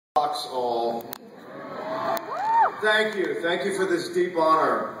All. Thank you for this deep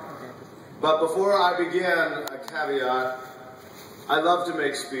honor. But before I begin, a caveat. I love to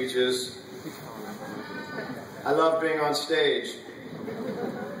make speeches. I love being on stage.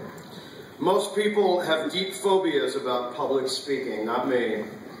 Most people have deep phobias about public speaking, not me.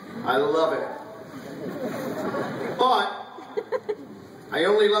 I love it. But I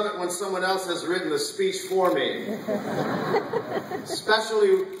only love it when someone else has written the speech for me.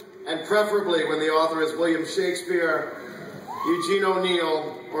 Especially and preferably when the author is William Shakespeare, Eugene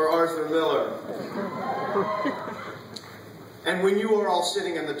O'Neill, or Arthur Miller. And when you are all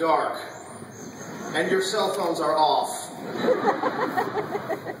sitting in the dark, and your cell phones are off,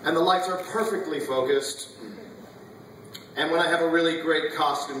 and the lights are perfectly focused, and when I have a really great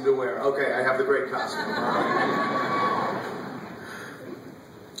costume to wear. Okay, I have the great costume.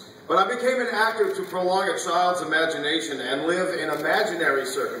 But I became an actor to prolong a child's imagination and live in imaginary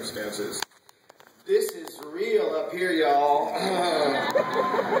circumstances. This is real up here, y'all.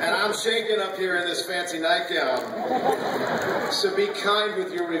 And I'm shaking up here in this fancy nightgown. So be kind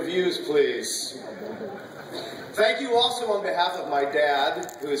with your reviews, please. Thank you also on behalf of my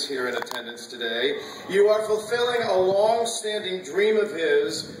dad, who is here in attendance today. You are fulfilling a long-standing dream of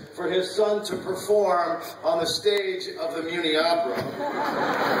his for his son to perform on the stage of the Muny Opera.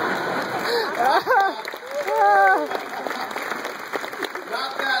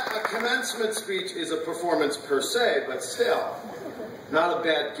 Not that a commencement speech is a performance per se, but still, not a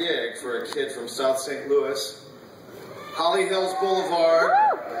bad gig for a kid from South St. Louis. Holly Hills Boulevard,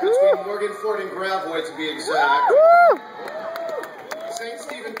 between Morgan Ford and Gravois to be exact. St.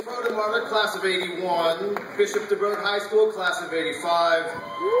 Stephen Proto-Martyr, class of '81. Bishop DeBerg High School, class of '85.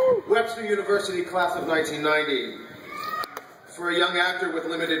 Webster University, class of 1990. For a young actor with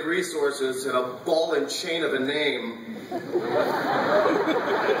limited resources and a ball and chain of a name,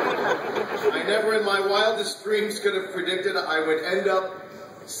 I never in my wildest dreams could have predicted I would end up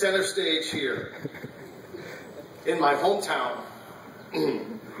center stage here, in my hometown,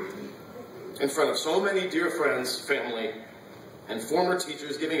 in front of so many dear friends, family, and former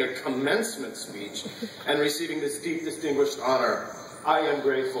teachers, giving a commencement speech and receiving this deep, distinguished honor. I am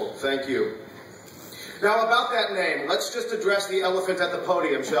grateful. Thank you. Now, about that name, let's just address the elephant at the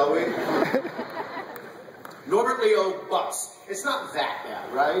podium, shall we? Norbert Leo Butz. It's not that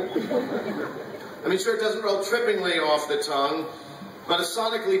bad, right? I mean, sure, it doesn't roll trippingly off the tongue, but a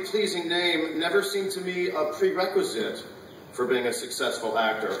sonically pleasing name never seemed to me a prerequisite for being a successful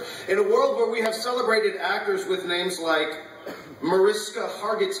actor. In a world where we have celebrated actors with names like Mariska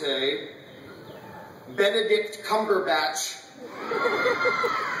Hargitay, Benedict Cumberbatch,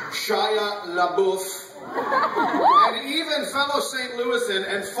 Shia LaBeouf, and even fellow St. Louisan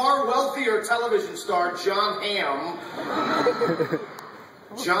and far wealthier television star John Hamm.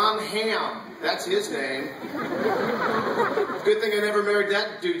 John Hamm, that's his name. Good thing I never married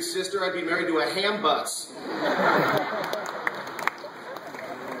that dude's sister. I'd be married to a ham butts.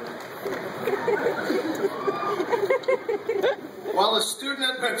 While a student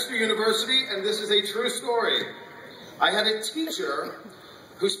at Webster University, and this is a true story, I had a teacher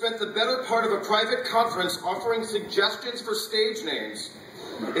who spent the better part of a private conference offering suggestions for stage names.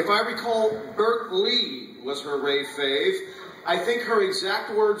 If I recall, Bert Leigh was her rave fave. I think her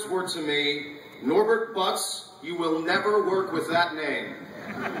exact words were to me, "Norbert Butz, you will never work with that name."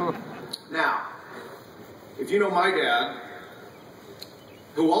 Now, if you know my dad,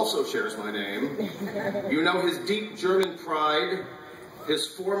 who also shares my name, you know his deep German pride, his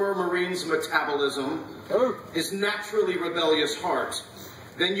former Marine's metabolism, his naturally rebellious heart,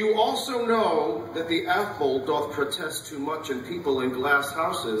 then you also know that the apple doth protest too much, and people in glass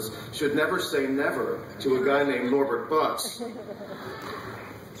houses should never say never to a guy named Norbert Butz.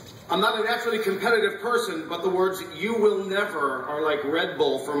 I'm not a naturally competitive person, but the words "you will never" are like Red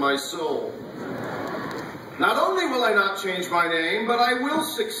Bull for my soul. Not only will I not change my name, but I will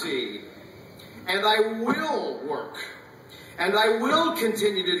succeed. And I will work. And I will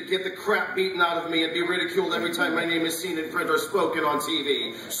continue to get the crap beaten out of me and be ridiculed every time my name is seen in print or spoken on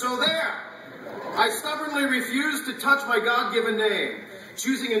TV. So there! I stubbornly refuse to touch my God-given name,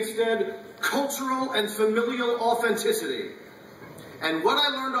 choosing instead cultural and familial authenticity. And what I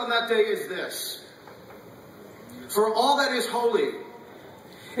learned on that day is this. For all that is holy,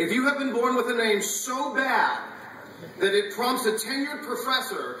 if you have been born with a name so bad that it prompts a tenured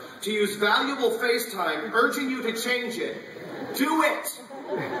professor to use valuable FaceTime urging you to change it, do it!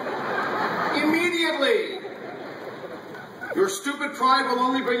 Immediately! Your stupid pride will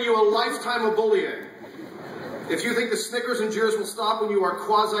only bring you a lifetime of bullying. If you think the snickers and jeers will stop when you are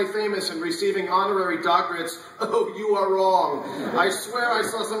quasi-famous and receiving honorary doctorates, oh, you are wrong. I swear I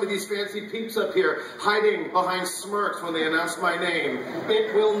saw some of these fancy peeps up here hiding behind smirks when they announced my name.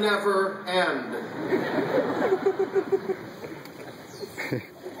 It will never end.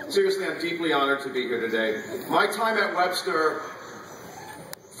 Seriously, I'm deeply honored to be here today. My time at Webster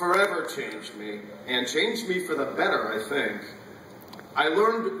forever changed me, and changed me for the better, I think. I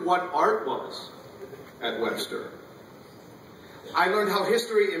learned what art was at Webster. I learned how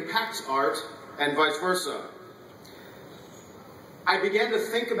history impacts art, and vice versa. I began to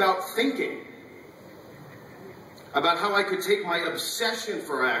think about thinking, about how I could take my obsession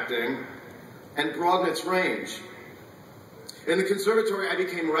for acting and broaden its range. In the Conservatory, I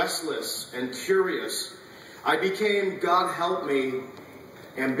became restless and curious. I became, God help me,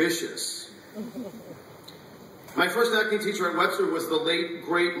 ambitious. My first acting teacher at Webster was the late,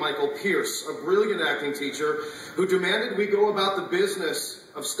 great Michael Pierce, a brilliant acting teacher who demanded we go about the business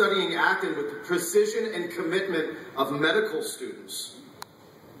of studying acting with the precision and commitment of medical students.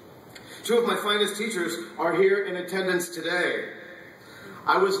 Two of my finest teachers are here in attendance today.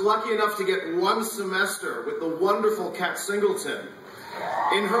 I was lucky enough to get one semester with the wonderful Kat Singleton.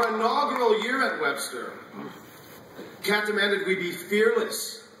 In her inaugural year at Webster, Kat demanded we be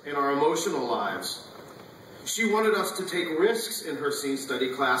fearless in our emotional lives. She wanted us to take risks in her scene study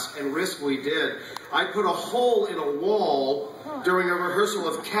class, and risk we did. I put a hole in a wall during a rehearsal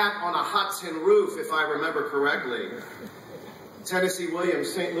of Cat on a Hot Tin Roof, if I remember correctly. Tennessee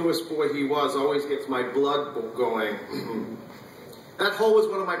Williams, St. Louis boy he was, always gets my blood going. That hole was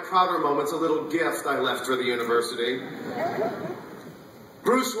one of my prouder moments, a little gift I left for the university.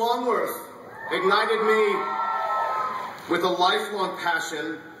 Bruce Longworth ignited me with a lifelong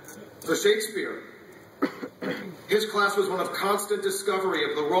passion for Shakespeare. His class was one of constant discovery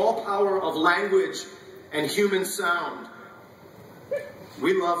of the raw power of language and human sound.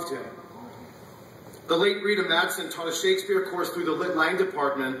 We loved him. The late Rita Madsen taught a Shakespeare course through the Lit Lang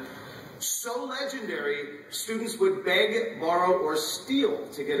department, so legendary, students would beg, borrow, or steal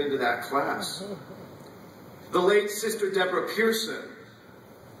to get into that class. The late Sister Deborah Pearson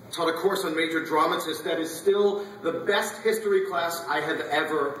taught a course on major dramatists that is still the best history class I have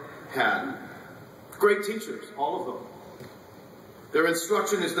ever had. Great teachers, all of them. Their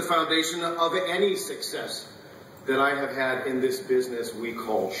instruction is the foundation of any success that I have had in this business we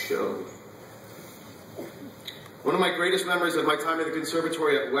call show. One of my greatest memories of my time at the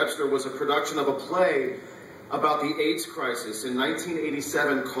Conservatory at Webster was a production of a play about the AIDS crisis in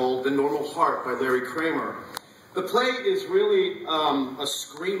 1987 called The Normal Heart by Larry Kramer. The play is really a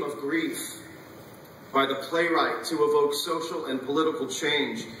scream of grief by the playwright to evoke social and political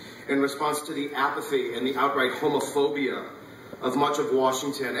change in response to the apathy and the outright homophobia of much of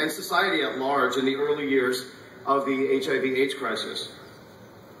Washington and society at large in the early years of the HIV/AIDS crisis.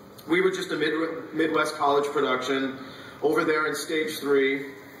 We were just a Midwest college production over there in stage 3.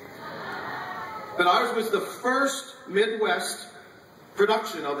 But ours was the first Midwest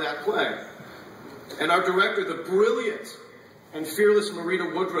production of that play. And our director, the brilliant and fearless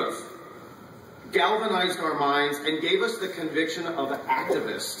Marita Woodruff, galvanized our minds and gave us the conviction of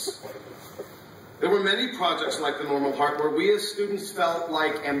activists. There were many projects like The Normal Heart where we as students felt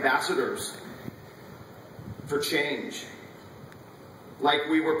like ambassadors for change. Like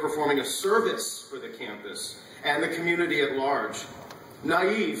we were performing a service for the campus and the community at large.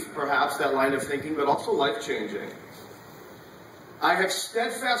 Naive, perhaps, that line of thinking, but also life-changing. I have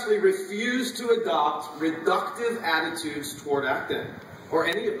steadfastly refused to adopt reductive attitudes toward acting or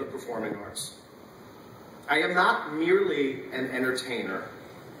any of the performing arts. I am not merely an entertainer,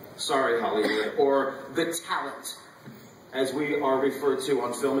 sorry Hollywood, or the talent, as we are referred to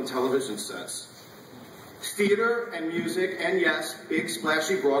on film and television sets. Theater and music, and yes, big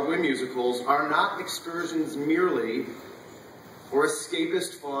splashy Broadway musicals, are not excursions merely, or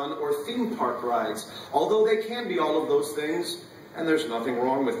escapist fun, or theme park rides, although they can be all of those things, and there's nothing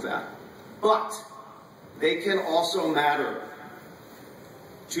wrong with that. But they can also matter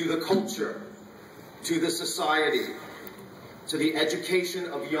to the culture, to the society, to the education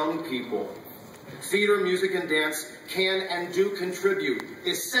of young people. Theater, music, and dance can and do contribute,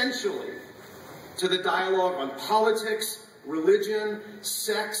 essentially, to the dialogue on politics, religion,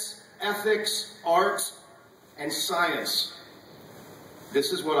 sex, ethics, art, and science.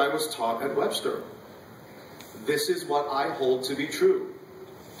 This is what I was taught at Webster. This is what I hold to be true.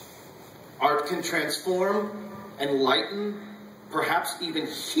 Art can transform, enlighten, perhaps even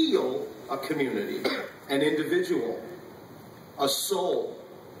heal a community, an individual, a soul.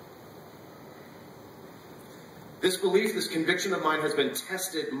 This belief, this conviction of mine has been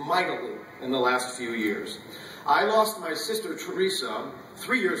tested mightily in the last few years. I lost my sister Teresa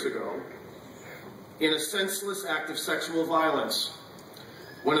 3 years ago in a senseless act of sexual violence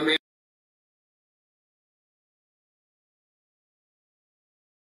when a man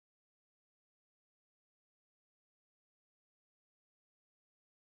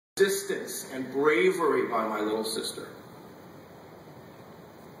resistance and bravery by my little sister.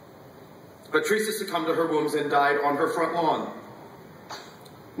 But Teresa succumbed to her wounds and died on her front lawn,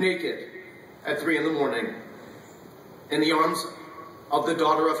 naked, at 3 in the morning, in the arms of the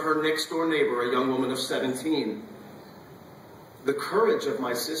daughter of her next-door neighbor, a young woman of 17. The courage of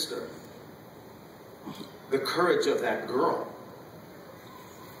my sister, the courage of that girl,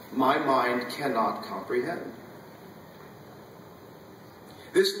 my mind cannot comprehend.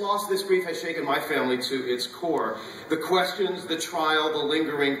 This loss, this grief has shaken my family to its core. The questions, the trial, the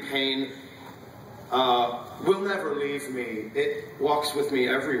lingering pain will never leave me. It walks with me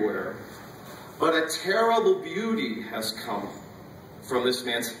everywhere. But a terrible beauty has come from this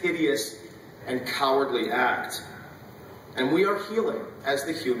man's hideous and cowardly act. And we are healing, as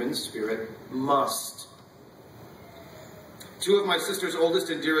the human spirit must. Two of my sister's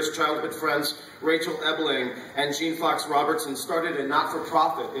oldest and dearest childhood friends, Rachel Ebling and Jean Fox Robertson, started a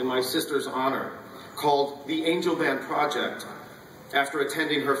not-for-profit in my sister's honor called the Angel Band Project after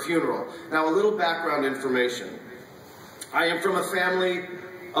attending her funeral. Now, a little background information. I am from a family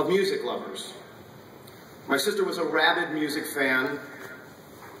of music lovers. My sister was a rabid music fan,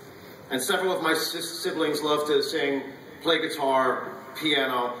 and several of my siblings love to sing, play guitar,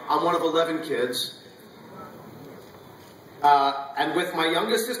 piano. I'm one of 11 kids. And with my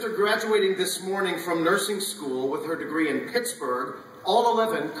youngest sister graduating this morning from nursing school with her degree in Pittsburgh, all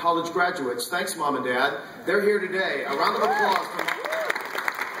 11 college graduates, thanks Mom and Dad, they're here today. A round of applause for them.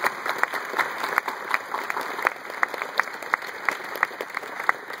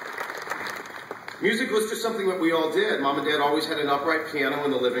 Music was just something that we all did. Mom and Dad always had an upright piano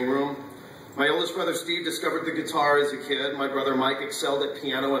in the living room. My oldest brother Steve discovered the guitar as a kid. My brother Mike excelled at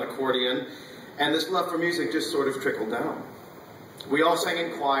piano and accordion. And this love for music just sort of trickled down. We all sang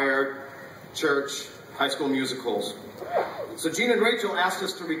in choir, church, high school musicals. So Jean and Rachel asked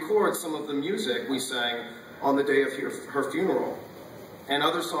us to record some of the music we sang on the day of her funeral, and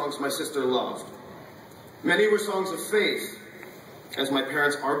other songs my sister loved. Many were songs of faith, as my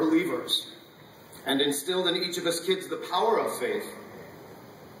parents are believers, and instilled in each of us kids the power of faith,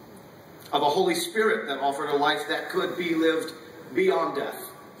 of a Holy Spirit that offered a life that could be lived beyond death.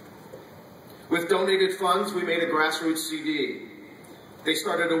 With donated funds, we made a grassroots CD. They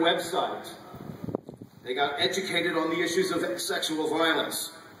started a website. They got educated on the issues of sexual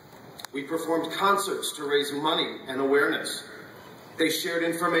violence. We performed concerts to raise money and awareness. They shared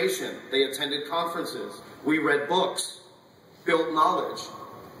information. They attended conferences. We read books, built knowledge,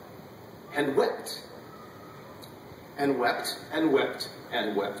 and wept. And wept, and wept,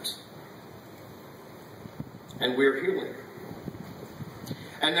 and wept. And we're healing.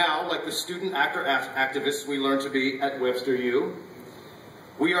 And now, like the student actor activists we learned to be at Webster U,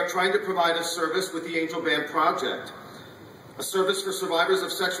 we are trying to provide a service with the Angel Band Project, a service for survivors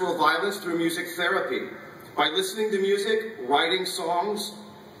of sexual violence through music therapy. By listening to music, writing songs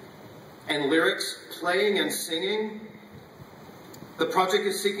and lyrics, playing and singing, the project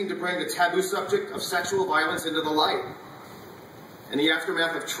is seeking to bring the taboo subject of sexual violence into the light. In the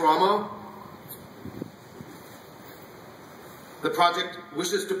aftermath of trauma, the project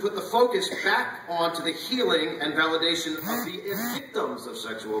wishes to put the focus back onto the healing and validation of the victims of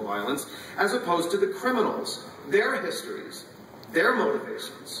sexual violence, as opposed to the criminals, their histories, their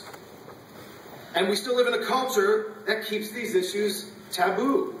motivations. And we still live in a culture that keeps these issues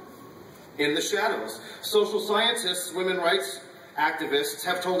taboo, in the shadows. Social scientists, women's rights activists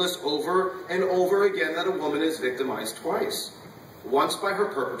have told us over and over again that a woman is victimized twice. Once by her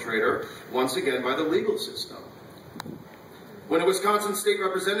perpetrator, once again by the legal system. When a Wisconsin state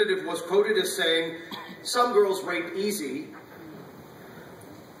representative was quoted as saying, "Some girls rape easy,"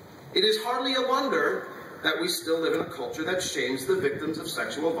 it is hardly a wonder that we still live in a culture that shames the victims of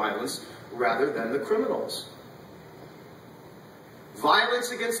sexual violence rather than the criminals.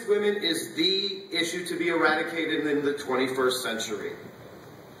 Violence against women is the issue to be eradicated in the 21st century.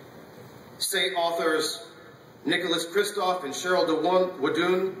 Say authors Nicholas Kristof and Cheryl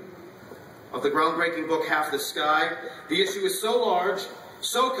Wadoon of the groundbreaking book Half the Sky, the issue is so large,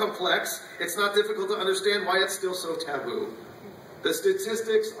 so complex, it's not difficult to understand why it's still so taboo. The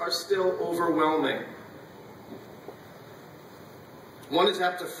statistics are still overwhelming. One is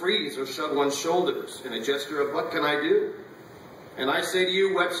apt to freeze or shrug one's shoulders in a gesture of, "What can I do?" And I say to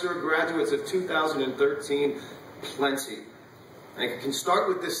you, Webster graduates of 2013, Plenty. And it can start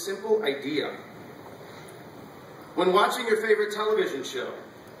with this simple idea. When watching your favorite television show,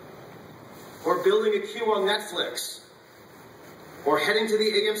 or building a queue on Netflix, or heading to the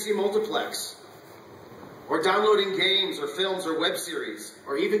AMC multiplex, or downloading games or films or web series,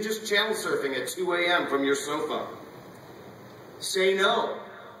 or even just channel surfing at 2 a.m. from your sofa, say no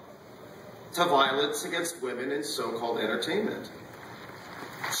to violence against women in so-called entertainment.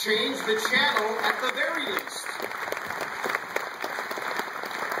 Change the channel at the very least.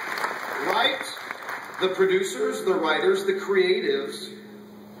 Write the producers, the writers, the creatives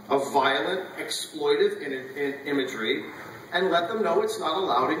of violent, exploitive imagery, and let them know it's not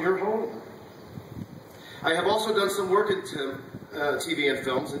allowed in your home. I have also done some work in TV and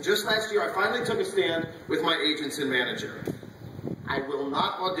films, and just last year I finally took a stand with my agents and manager. I will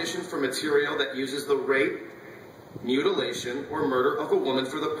not audition for material that uses the rape, mutilation, or murder of a woman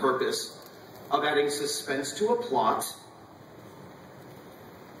for the purpose of adding suspense to a plot,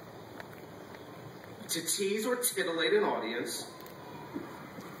 to tease or titillate an audience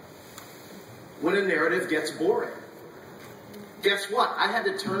when a narrative gets boring. Guess what? I had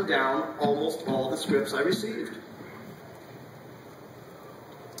to turn down almost all the scripts I received.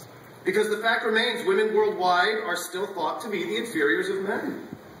 Because the fact remains, women worldwide are still thought to be the inferiors of men.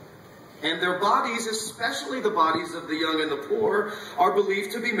 And their bodies, especially the bodies of the young and the poor, are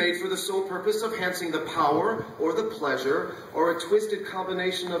believed to be made for the sole purpose of enhancing the power or the pleasure, or a twisted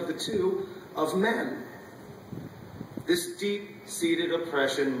combination of the two, of men. This deep-seated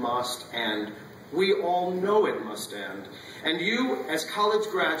oppression must end. We all know it must end. And you, as college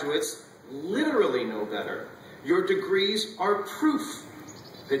graduates, literally know better. Your degrees are proof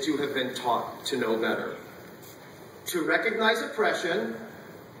that you have been taught to know better. To recognize oppression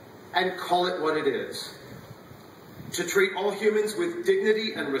and call it what it is. To treat all humans with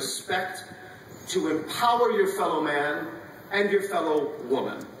dignity and respect. To empower your fellow man and your fellow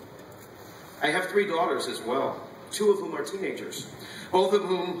woman. I have 3 daughters as well, 2 of whom are teenagers. Both of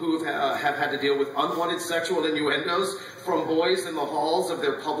whom have had to deal with unwanted sexual innuendos from boys in the halls of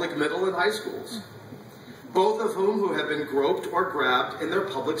their public middle and high schools. Both of whom who have been groped or grabbed in their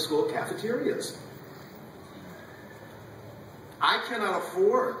public school cafeterias. I cannot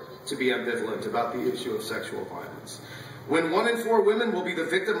afford to be ambivalent about the issue of sexual violence. When 1 in 4 women will be the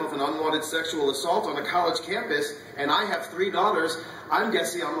victim of an unwanted sexual assault on a college campus, and I have 3 daughters, I'm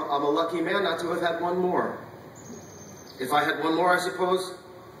guessing I'm a lucky man not to have had 1 more. If I had 1 more, I suppose,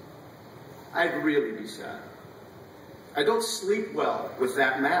 I'd really be sad. I don't sleep well with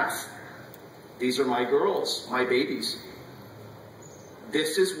that math. These are my girls, my babies.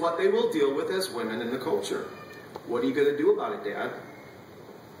 This is what they will deal with as women in the culture. What are you going to do about it, Dad?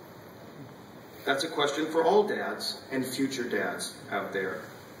 That's a question for all dads and future dads out there.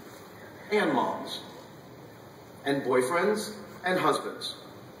 And moms. And boyfriends and husbands.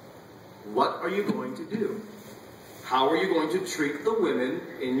 What are you going to do? How are you going to treat the women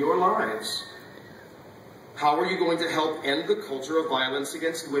in your lives? How are you going to help end the culture of violence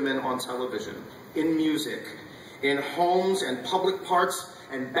against women on television, in music, in homes and public parts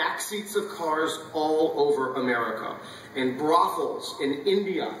and backseats of cars all over America, in brothels in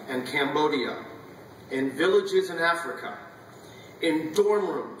India and Cambodia, in villages in Africa, in dorm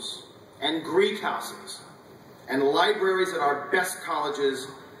rooms and Greek houses, and libraries at our best colleges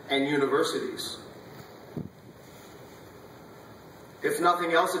and universities? If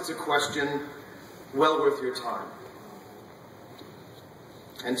nothing else, it's a question well worth your time.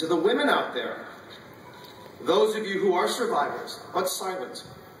 And to the women out there, those of you who are survivors, but silent,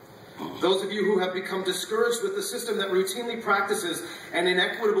 those of you who have become discouraged with the system that routinely practices an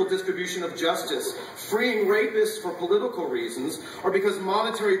inequitable distribution of justice, freeing rapists for political reasons, or because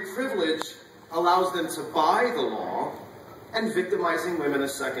monetary privilege allows them to buy the law, and victimizing women a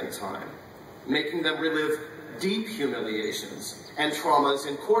second time, making them relive deep humiliations and traumas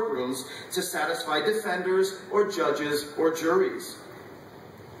in courtrooms to satisfy defenders or judges or juries.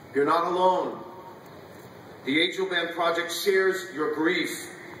 You're not alone. The Angel Band Project shares your grief.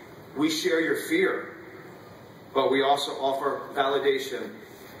 We share your fear. But we also offer validation,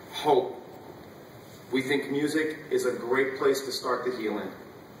 hope. We think music is a great place to start the healing.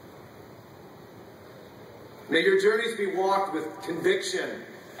 May your journeys be walked with conviction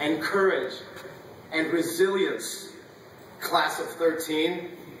and courage and resilience, class of 13.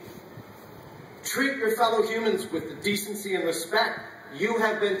 Treat your fellow humans with the decency and respect you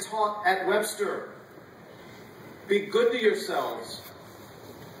have been taught at Webster. Be good to yourselves,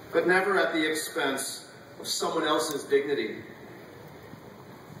 but never at the expense of someone else's dignity.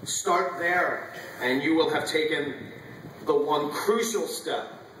 Start there, and you will have taken the one crucial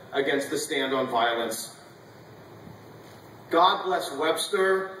step against the stand on violence. God bless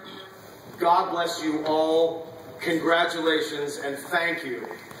Webster. God bless you all. Congratulations and thank you.